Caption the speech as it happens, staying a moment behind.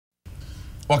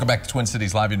Welcome back to Twin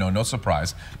Cities Live. You know, no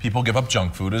surprise, people give up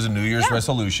junk food as a New Year's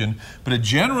resolution, but it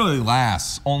generally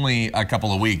lasts only a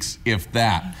couple of weeks, if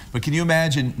that. But can you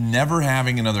imagine never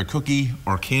having another cookie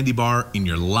or candy bar in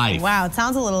your life? Wow, it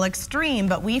sounds a little extreme,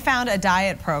 but we found a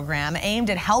diet program aimed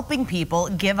at helping people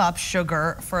give up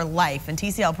sugar for life. And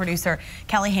TCL producer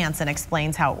Kelly Hansen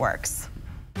explains how it works.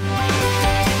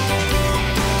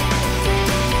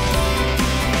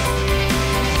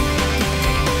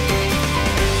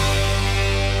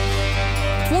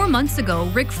 4 months ago,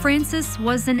 Rick Francis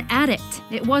was an addict.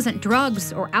 It wasn't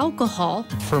drugs or alcohol.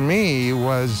 For me,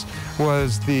 was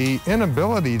the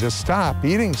inability to stop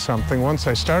eating something once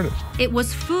I started. It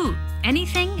was food,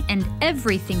 anything and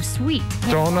everything sweet.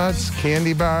 Donuts,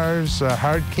 candy bars,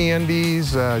 hard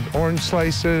candies, orange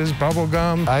slices, bubble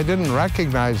gum. I didn't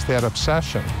recognize that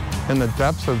obsession and the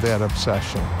depth of that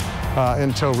obsession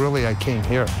until really I came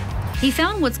here. He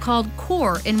found what's called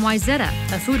COR in Wayzata,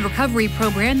 a food recovery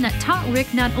program that taught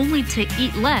Rick not only to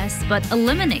eat less, but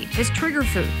eliminate his trigger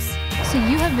foods. So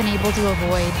you have been able to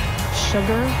avoid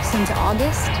sugar since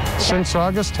August? Since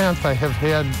August 10th, I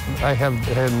have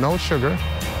had no sugar.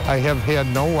 I have had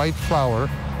no white flour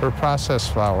or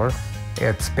processed flour.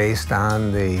 It's based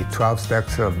on the 12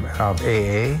 steps of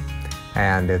AA,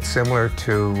 and it's similar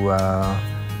to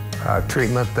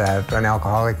treatment that an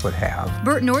alcoholic would have.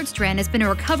 Burt Nordstrand has been a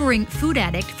recovering food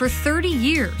addict for 30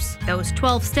 years. Those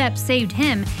 12 steps saved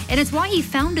him, and it's why he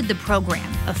founded the program,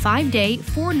 a 5-day,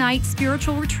 4-night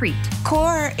spiritual retreat.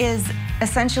 COR is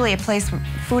essentially a place where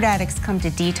food addicts come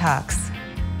to detox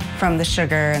from the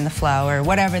sugar and the flour,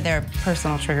 whatever their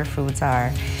personal trigger foods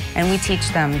are, and we teach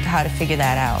them how to figure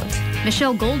that out.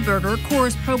 Michelle Goldberger,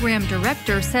 COR's program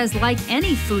director, says like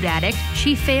any food addict,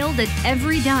 she failed at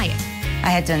every diet. I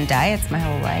had done diets my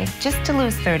whole life just to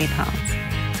lose 30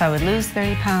 pounds. So I would lose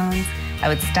 30 pounds, I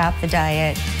would stop the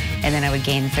diet, and then I would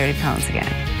gain 30 pounds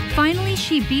again. Finally,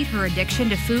 she beat her addiction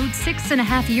to food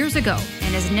 6.5 years ago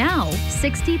and is now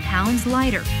 60 pounds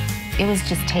lighter. It was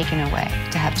just taken away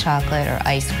to have chocolate or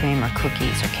ice cream or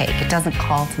cookies or cake. It doesn't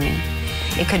call to me.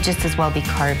 It could just as well be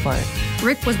cardboard.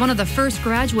 Rick was one of the first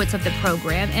graduates of the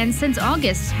program and since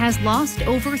August has lost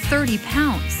over 30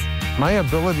 pounds. My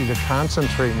ability to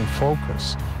concentrate and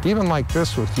focus, even like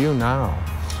this with you now,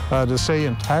 to stay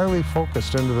entirely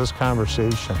focused into this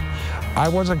conversation, I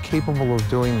wasn't capable of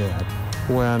doing that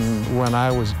when I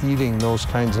was eating those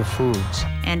kinds of foods.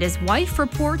 And his wife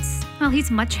reports, well, he's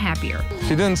much happier.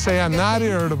 She didn't say I'm not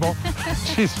irritable.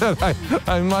 She said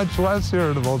I'm much less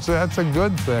irritable, so that's a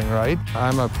good thing, right?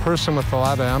 I'm a person with a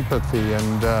lot of empathy,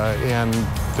 and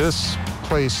this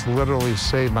place literally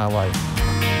saved my life.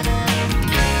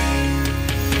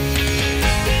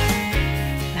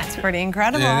 Pretty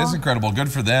incredible. Yeah, it is incredible.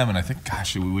 Good for them. And I think,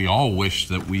 gosh, we all wish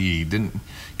that we didn't,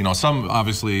 you know, some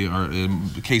obviously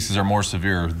cases are more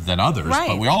severe than others,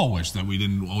 but we all wish that we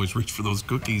didn't always reach for those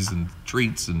cookies and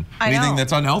treats and anything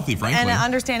that's unhealthy, frankly. And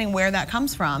understanding where that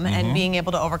comes from and being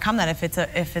able to overcome that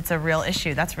if it's a real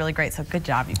issue. That's really great. So good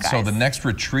job, you guys. So the next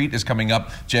retreat is coming up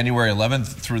January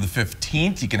 11th through the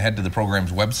 15th. You can head to the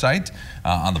program's website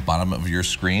on the bottom of your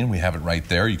screen. We have it right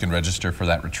there. You can register for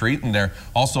that retreat. And there are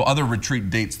also other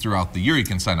retreat dates throughout the year you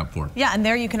can sign up for. Yeah, and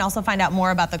there you can also find out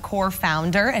more about the COR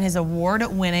founder and his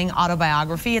award-winning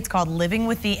autobiography. It's called Living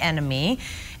with the Enemy.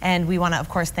 And we want to, of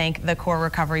course, thank the COR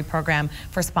Recovery Program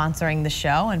for sponsoring the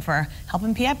show and for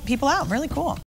helping people out. Really cool.